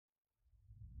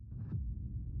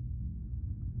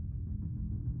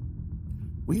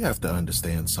we have to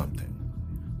understand something.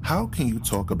 How can you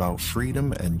talk about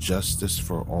freedom and justice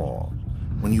for all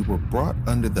when you were brought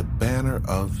under the banner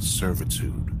of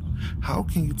servitude? How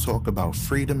can you talk about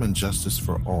freedom and justice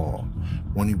for all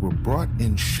when you were brought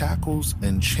in shackles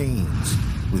and chains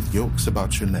with yokes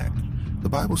about your neck? The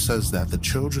Bible says that the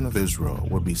children of Israel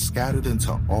would be scattered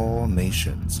into all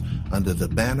nations under the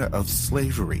banner of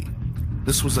slavery.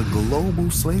 This was a global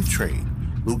slave trade.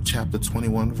 Luke chapter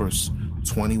 21, verse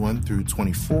 21 through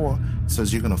 24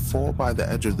 says you're going to fall by the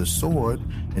edge of the sword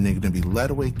and you're going to be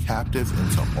led away captive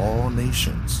into all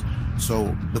nations.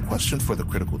 So the question for the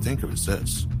critical thinker is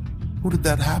this: who did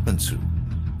that happen to?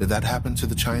 Did that happen to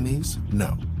the Chinese?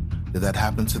 No. Did that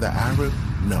happen to the Arab?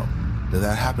 No. Did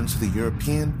that happen to the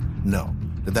European? No.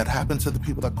 Did that happen to the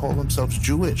people that call themselves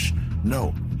Jewish? No.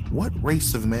 What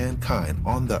race of mankind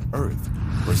on the earth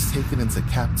was taken into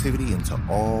captivity into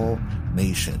all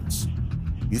nations?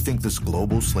 You think this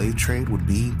global slave trade would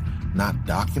be not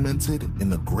documented in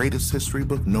the greatest history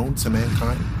book known to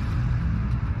mankind?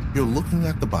 You're looking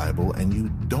at the Bible and you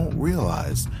don't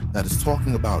realize that it's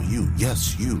talking about you.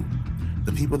 Yes, you.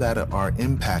 The people that are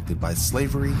impacted by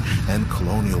slavery and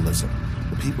colonialism.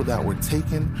 The people that were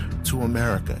taken to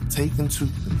America, taken to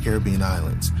the Caribbean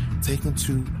islands, taken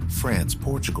to France,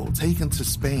 Portugal, taken to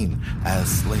Spain as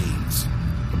slaves.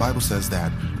 The Bible says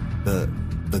that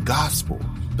the gospel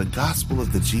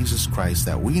of the Jesus Christ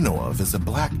that we know of is a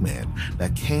black man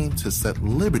that came to set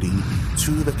liberty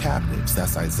to the captives.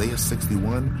 That's Isaiah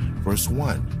 61, verse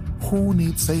 1. Who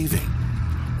needs saving?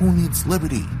 Who needs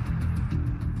liberty?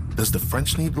 Does the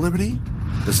French need liberty?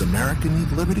 Does America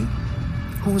need liberty?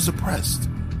 Who is oppressed?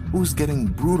 Who is getting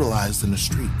brutalized in the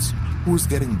streets? Who is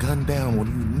getting gunned down when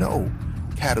you know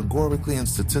categorically and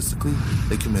statistically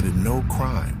they committed no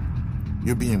crime?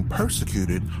 You're being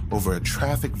persecuted over a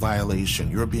traffic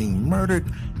violation. You're being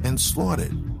murdered and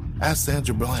slaughtered. Ask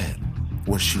Sandra Bland,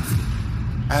 was she free?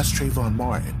 Ask Trayvon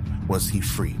Martin, was he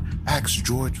free? Ask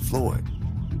George Floyd.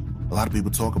 A lot of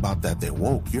people talk about that they're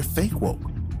woke. You're fake woke.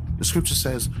 The scripture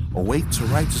says, awake to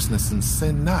righteousness and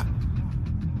sin not.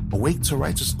 Awake to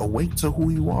righteousness, awake to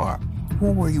who you are.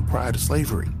 Who were you prior to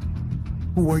slavery?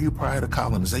 Who were you prior to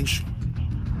colonization?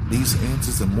 These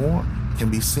answers and more can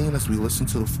be seen as we listen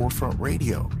to the Forefront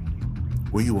Radio,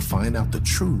 where you will find out the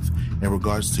truth in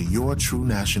regards to your true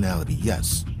nationality.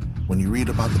 Yes, when you read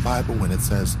about the Bible, when it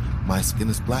says, my skin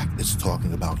is black, it's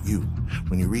talking about you.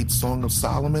 When you read Song of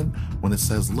Solomon, when it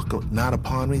says, look not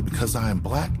upon me because I am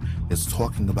black, it's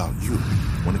talking about you.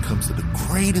 When it comes to the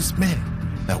greatest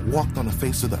man that walked on the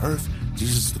face of the earth,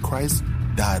 Jesus the Christ,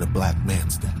 died a black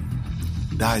man's death.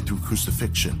 Died through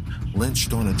crucifixion,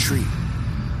 lynched on a tree.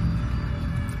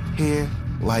 Hair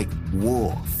like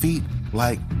wool, feet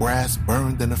like brass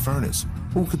burned in a furnace.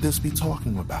 Who could this be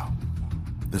talking about?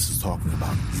 This is talking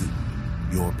about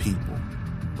you, your people,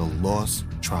 the lost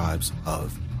tribes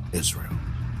of Israel.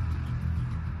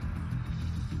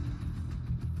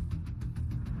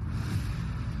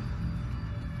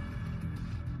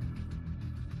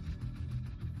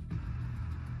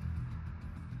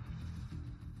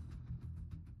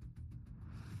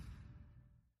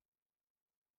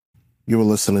 You were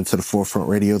listening to the Forefront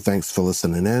Radio. Thanks for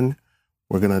listening in.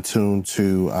 We're going to tune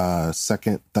to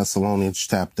 2 Thessalonians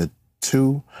chapter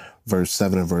 2, verse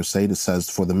 7 and verse 8. It says,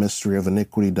 for the mystery of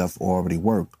iniquity doth already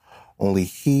work. Only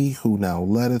he who now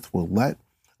letteth will let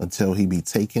until he be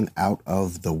taken out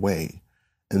of the way.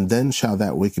 And then shall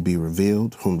that wicked be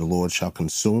revealed, whom the Lord shall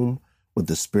consume with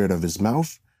the spirit of his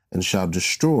mouth, and shall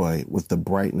destroy with the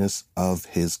brightness of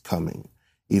his coming.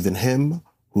 Even him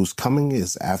whose coming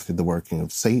is after the working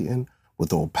of Satan,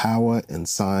 with all power and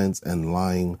signs and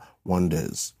lying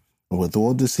wonders, and with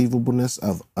all deceivableness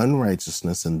of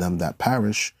unrighteousness in them that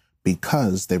perish,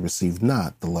 because they receive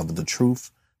not the love of the truth,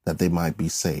 that they might be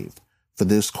saved. For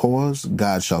this cause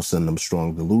God shall send them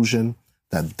strong delusion,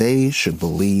 that they should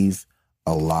believe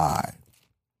a lie.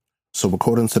 So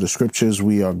according to the scriptures,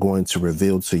 we are going to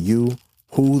reveal to you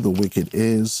who the wicked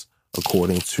is,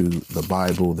 according to the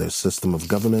Bible, their system of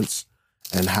governance,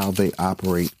 and how they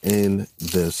operate in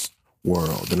this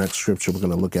world. The next scripture we're going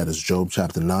to look at is Job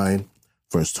chapter 9,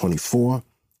 verse 24.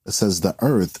 It says, the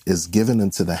earth is given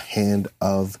into the hand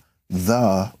of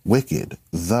the wicked.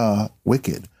 The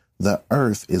wicked. The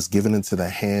earth is given into the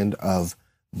hand of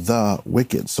the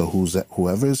wicked. So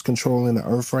whoever is controlling the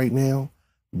earth right now,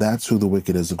 that's who the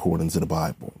wicked is according to the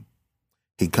Bible.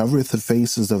 He covereth the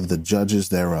faces of the judges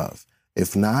thereof.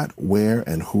 If not, where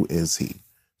and who is he?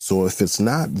 So if it's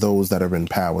not those that are in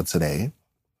power today,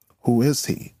 who is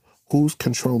he? Who's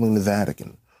controlling the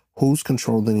Vatican? Who's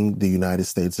controlling the United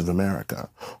States of America?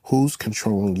 Who's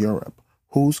controlling Europe?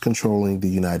 Who's controlling the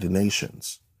United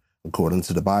Nations? According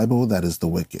to the Bible, that is the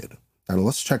wicked. Now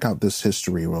let's check out this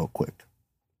history real quick.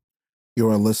 You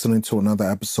are listening to another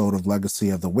episode of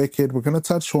Legacy of the Wicked. We're going to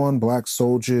touch on Black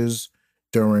soldiers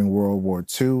during World War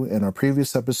II. In our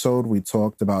previous episode, we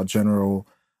talked about General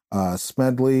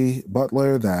Smedley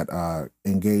Butler that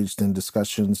engaged in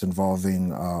discussions involving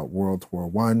World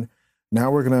War I.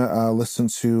 Now we're going to listen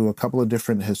to a couple of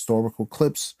different historical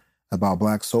clips about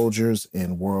Black soldiers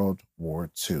in World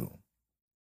War II.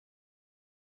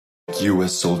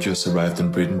 U.S. soldiers arrived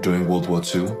in Britain during World War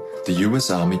II. The U.S.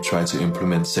 Army tried to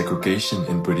implement segregation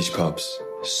in British pubs.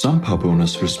 Some pub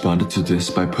owners responded to this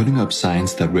by putting up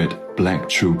signs that read, "Black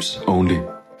troops only."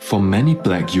 For many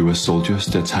Black U.S. soldiers,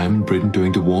 their time in Britain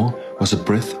during the war was a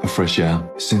breath of fresh air,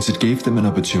 since it gave them an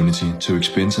opportunity to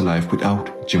experience a life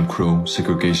without Jim Crow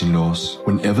segregation laws.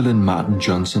 When Evelyn Martin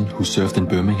Johnson, who served in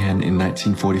Birmingham in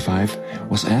 1945,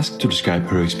 was asked to describe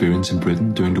her experience in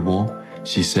Britain during the war,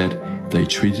 she said, "They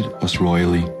treated us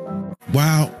royally."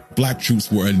 While Black troops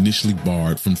were initially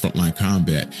barred from frontline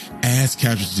combat, as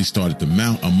casualties started to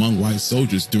mount among white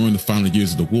soldiers during the final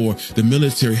years of the war, the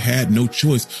military had no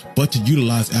choice but to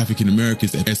utilize African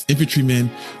Americans as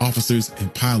infantrymen, officers,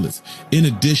 and pilots, in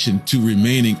addition to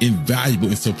remaining invaluable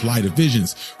in supply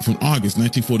divisions. From August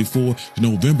 1944 to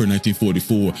November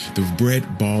 1944, the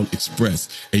Red Ball Express,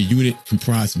 a unit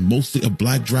comprised mostly of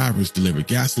Black drivers, delivered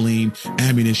gasoline,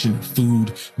 ammunition,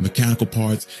 food, mechanical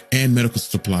parts, and medical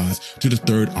supplies to the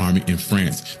Third Army in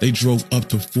France. They drove up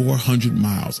to 400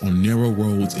 miles on narrow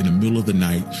roads in the middle of the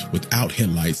night without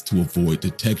headlights to avoid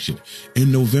detection.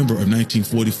 In November of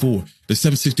 1944, the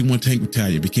 761 Tank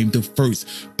Battalion became the first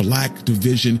Black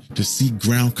division to see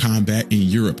ground combat in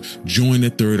Europe, joined the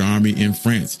Third Army in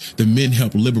France. The men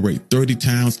helped liberate 30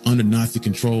 towns under Nazi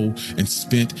control and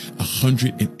spent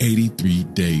 183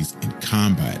 days in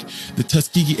combat. The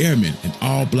Tuskegee Airmen, an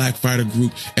all-Black fighter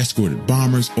group, escorted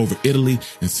bombers over Italy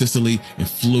and Sicily and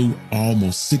flew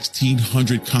almost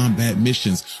 1,600 combat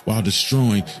missions while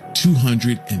destroying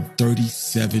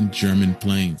 237 German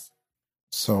planes.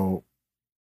 So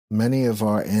many of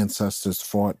our ancestors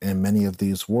fought in many of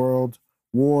these world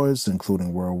wars,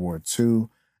 including World War II,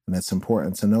 and it's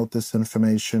important to note this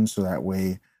information so that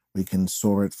way we can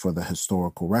store it for the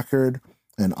historical record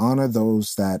and honor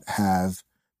those that have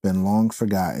been long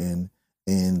forgotten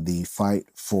in the fight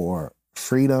for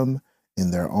freedom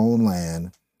in their own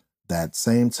land. That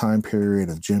same time period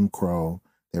of Jim Crow,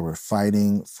 they were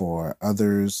fighting for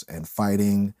others and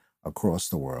fighting across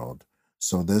the world.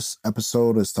 So this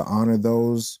episode is to honor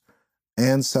those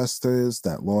ancestors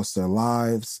that lost their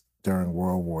lives during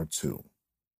World War II.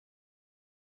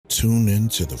 Tune in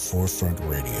to The Forefront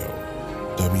Radio,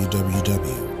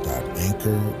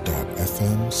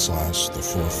 www.anchor.fm/The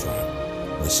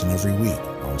Forefront. Listen every week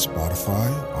on Spotify,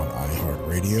 on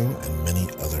iHeartRadio, and many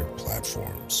other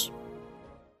platforms.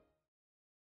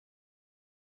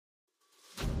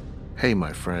 Hey,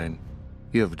 my friend,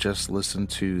 you have just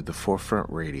listened to The Forefront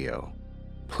Radio.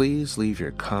 Please leave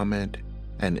your comment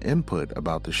and input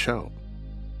about the show,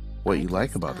 what you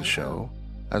like about the show,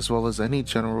 as well as any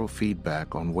general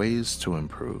feedback on ways to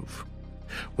improve.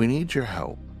 We need your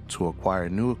help to acquire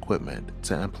new equipment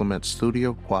to implement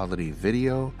studio quality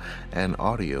video and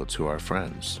audio to our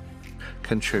friends.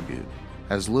 Contribute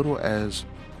as little as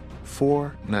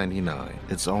 $4.99.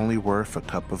 It's only worth a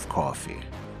cup of coffee.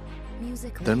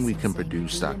 Then we can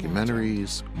produce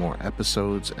documentaries, more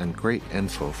episodes, and great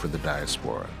info for the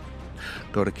diaspora.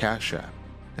 Go to Cash App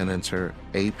and enter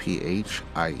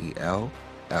APHIELLEVI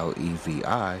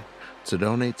to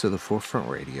donate to the Forefront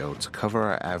Radio to cover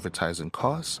our advertising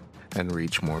costs and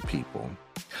reach more people.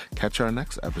 Catch our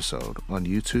next episode on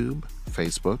YouTube,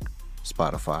 Facebook,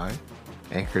 Spotify,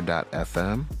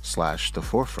 anchor.fm/The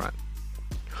Forefront.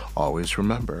 Always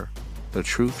remember, the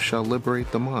truth shall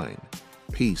liberate the mind.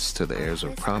 Peace to the heirs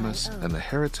of promise and the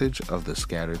heritage of the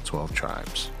scattered 12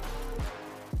 tribes.